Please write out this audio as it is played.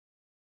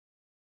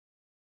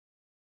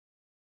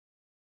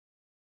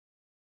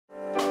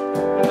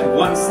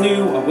once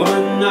knew a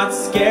woman not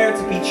scared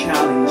to be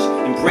challenged,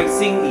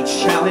 embracing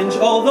each challenge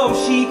although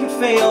she could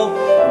fail.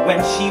 When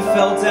she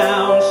fell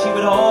down, she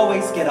would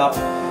always get up.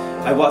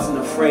 I wasn't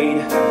afraid,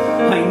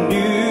 I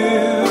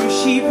knew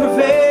she'd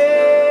prevail.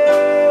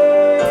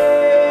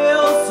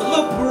 So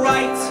look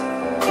bright,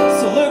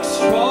 so look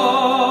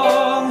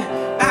strong,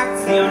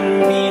 act the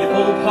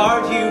unbeatable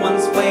part you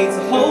once played.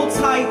 So hold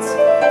tight,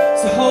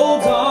 so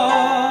hold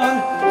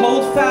on,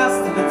 hold fast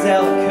to the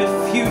delicate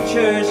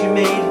futures you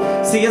made.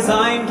 See, as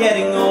I'm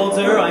getting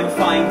older, I'm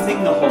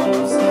finding the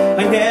holes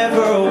I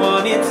never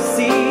wanted to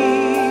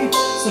see.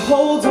 So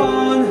hold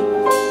on,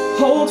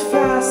 hold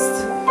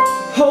fast,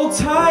 hold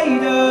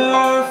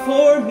tighter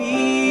for me.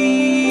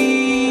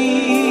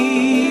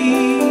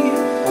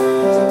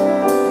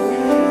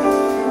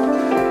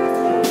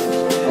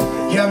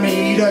 You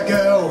meet a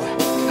girl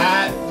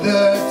at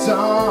the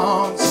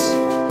dance.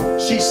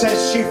 She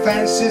says she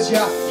fancies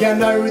ya, you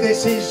know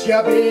this is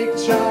your big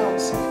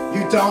chance.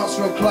 You dance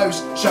real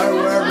close,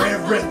 show her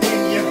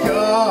everything you've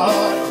got.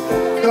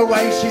 The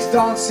way she's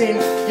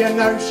dancing, you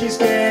know she's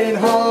getting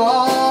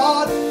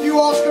hot. You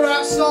ask her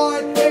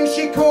outside, and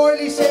she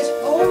coyly says,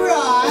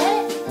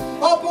 alright.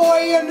 Oh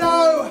boy, you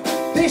know,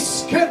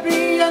 this could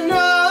be a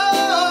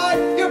night.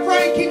 Your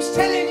brain keeps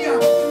telling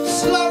you,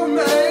 slow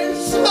man,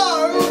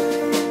 slow.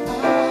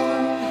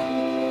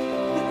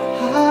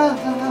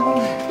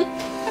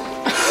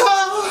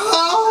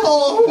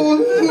 Oh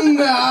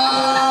no.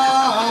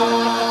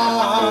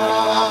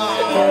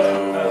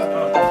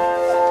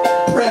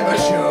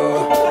 Premature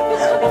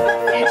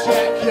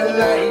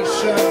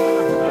ejaculation.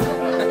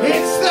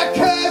 It's the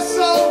curse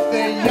of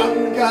the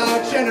younger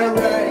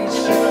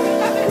generation.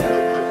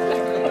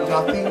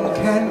 Nothing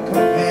can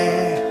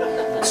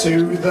compare to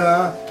the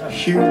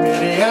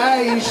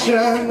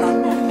humiliation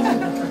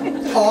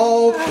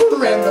of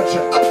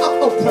premature,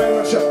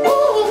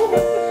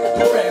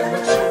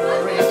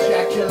 premature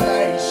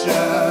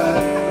ejaculation.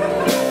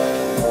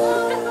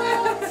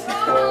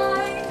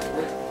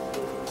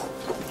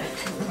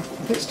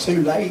 It's too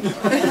late.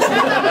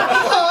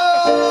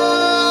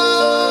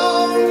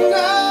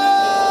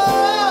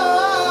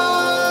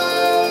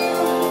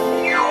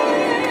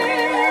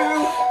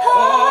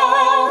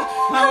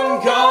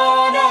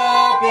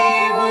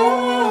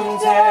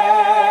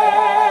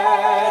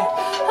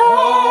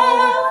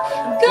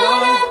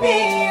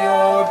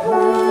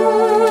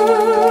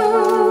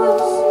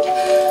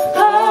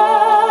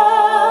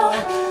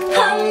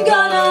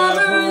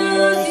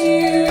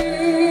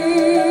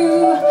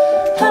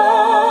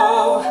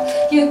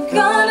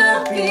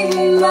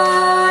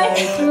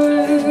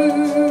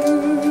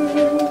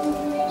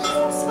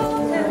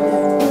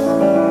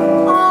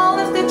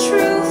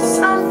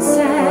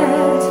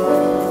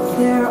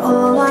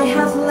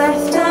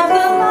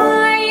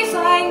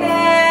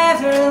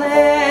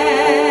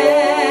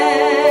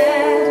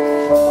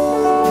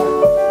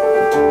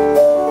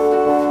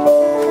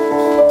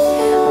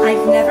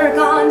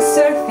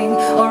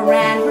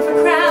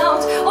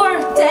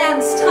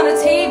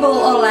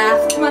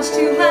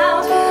 Too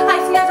loud.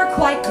 I've never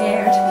quite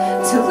dared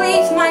to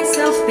leave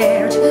myself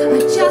bared.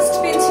 I've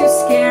just been too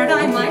scared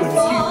I might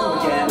fall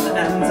again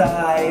and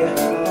I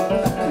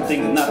can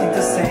think of nothing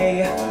to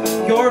say.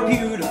 You're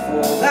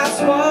beautiful,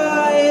 that's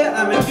why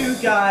I'm a new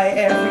guy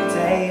every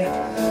day.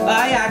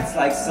 I act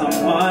like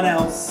someone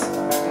else,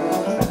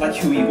 like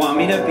who you want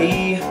me to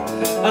be.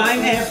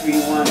 I'm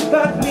everyone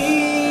but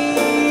me.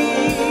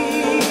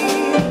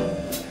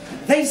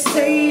 They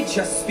say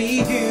just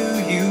be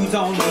you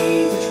don't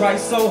need to try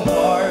so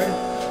hard.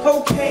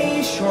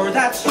 Okay, sure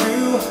that's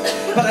true,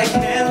 but I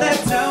can't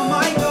let down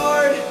my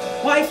guard.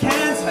 Why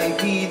can't I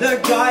be the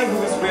guy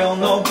who is real,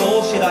 no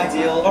bullshit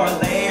ideal or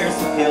layers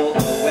to peel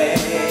away?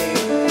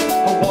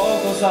 A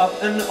wall goes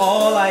up and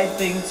all I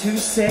think to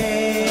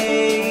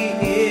say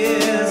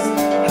is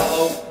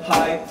hello,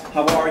 hi,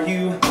 how are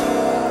you?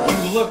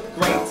 You look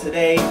great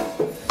today.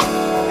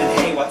 And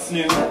hey, what's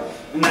new?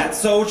 And that's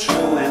so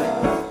true. And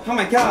oh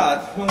my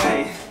god,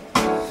 wait.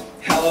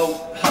 Hello,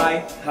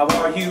 hi, how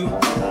are you?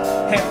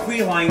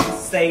 Every line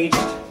staged,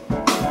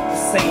 the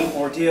same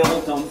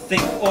ordeal. Don't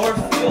think or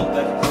feel,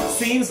 but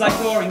seems like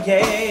you're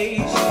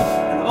engaged.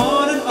 And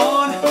on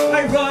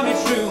I rummage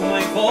through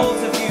my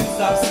vaults of used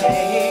up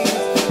sayings.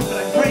 But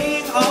I'm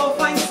praying I'll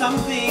find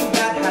something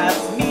that has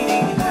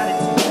meaning and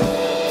it's good.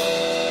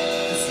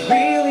 'Cause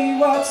really,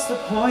 what's the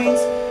point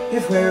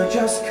if we're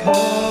just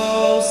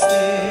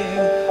coasting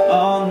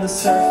on the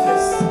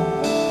surface?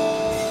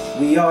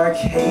 We are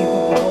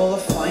capable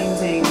of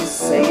finding,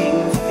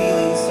 saying,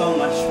 feeling so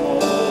much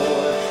more.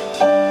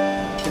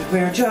 If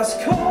we're just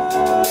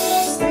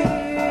coasting.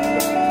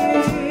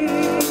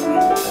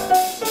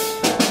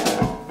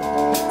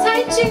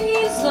 tight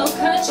jeans,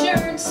 low-cut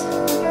shirts,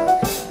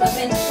 up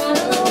in front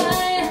of the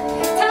line.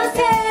 Toss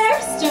hair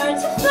start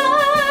to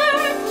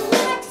fly,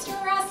 relax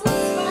your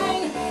restless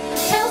spine.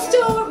 Tell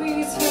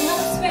stories from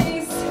outer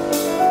space,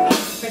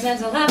 pretend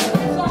to laugh at the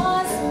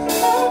flaws,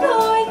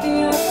 avoid the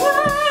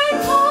right.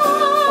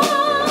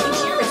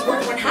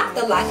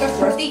 Like a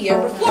third the year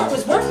before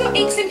was worth your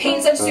aches and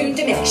pains and soon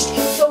diminished.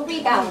 So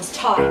rebounds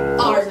time.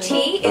 RT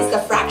is the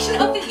fraction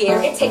of the year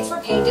it takes for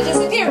pain to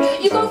disappear.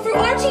 You go through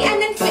RT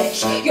and then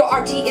finish. Your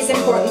RT is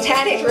important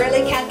and it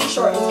really can't be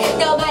shortened.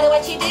 No matter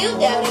what you do,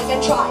 don't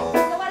even try.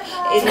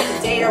 It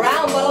can date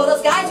around, but all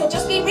those guys will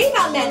just be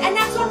rebound men, and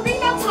that's what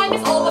rebound time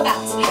is all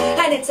about.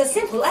 And it's as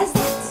simple as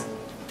that.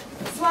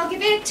 So I'll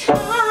give it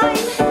time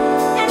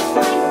and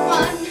find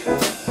fun.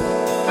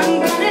 I'm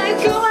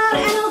gonna go out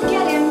and I'll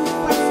get him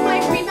once my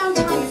rebound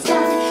time is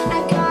done.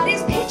 I've got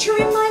his picture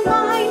in my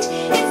mind.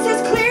 It's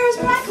as clear as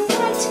black and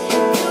white.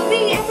 It'll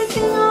be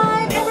everything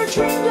I've ever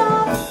dreamed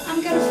of.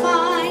 I'm gonna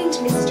find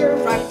Mr.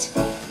 Right.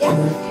 Yeah.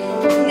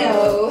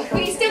 No,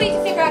 we still need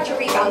to figure out your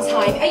rebound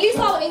time. Are you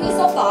following me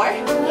so far?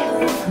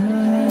 Yes.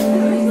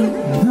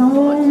 No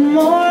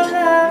more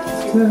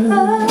laughter.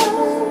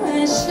 Oh,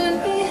 I should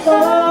be Oh,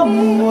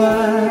 happy.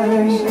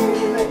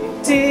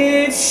 why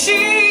did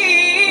she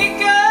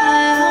go? I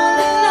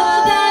know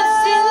that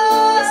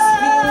since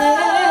he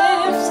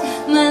left,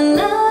 my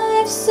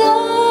life's so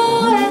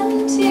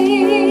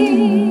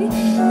empty.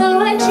 Though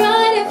I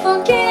try to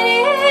forget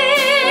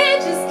it,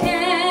 just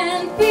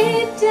can't be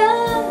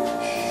done.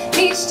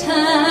 Each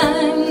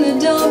time the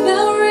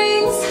doorbell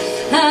rings,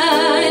 I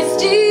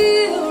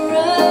still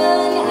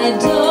run. I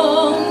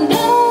don't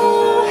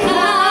know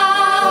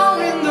how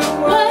in the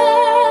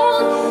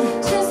world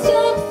to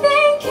stop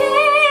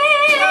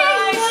thinking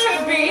I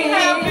should be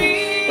happy.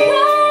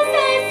 'cause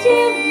I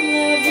still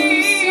love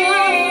you so.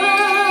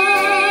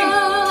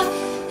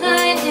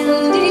 I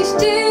end each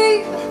day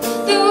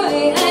the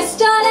way I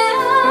start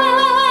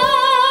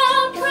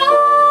out,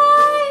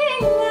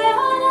 crying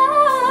out.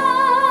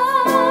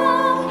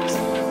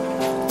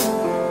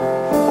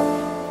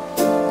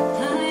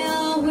 I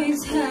always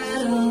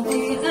had all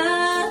the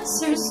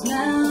answers,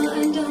 now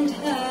I don't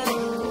have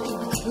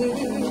a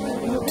clue.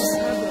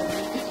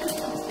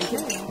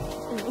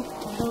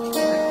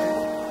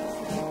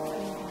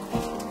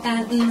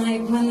 At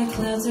night when the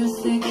clouds are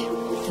thick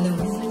and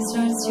the wind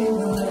starts to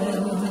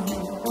blow,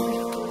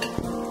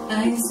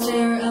 I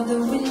stare out the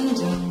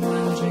window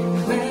wondering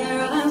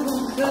where I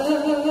will go.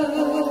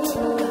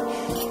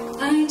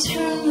 I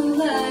turn the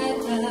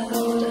light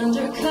out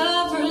under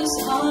covers,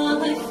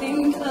 all I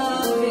think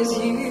of is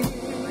you.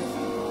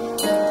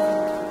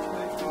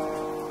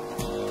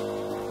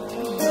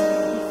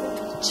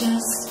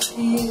 Just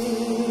you.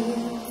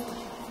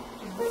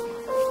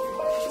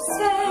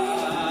 Say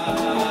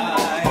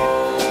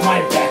My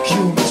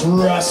vacuum's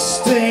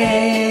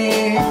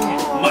rusting.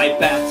 My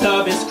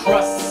bathtub is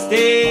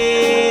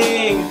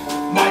crusting.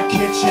 My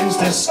kitchen's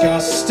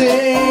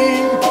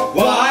disgusting.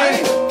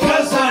 Why?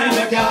 'Cause I'm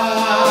a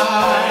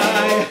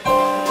guy.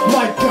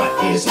 My gut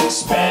is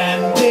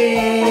expanding.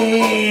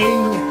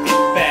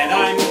 Bet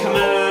I'm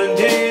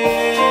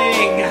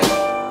commanding.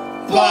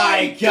 By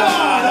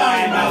God,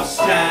 I'm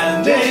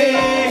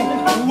outstanding.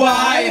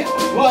 Why?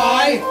 Why?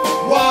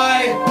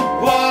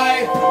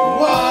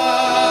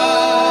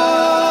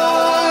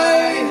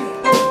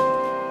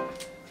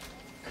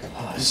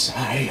 'Cause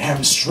I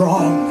am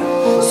strong.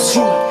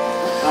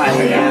 I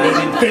am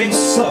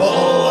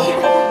invincible.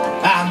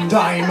 And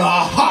I'm a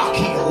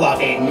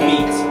hockey-loving,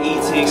 Meat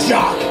eating,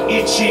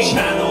 jock-itching,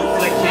 channel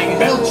flicking,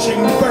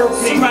 belching,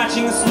 burping,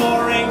 scratching,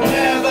 snoring,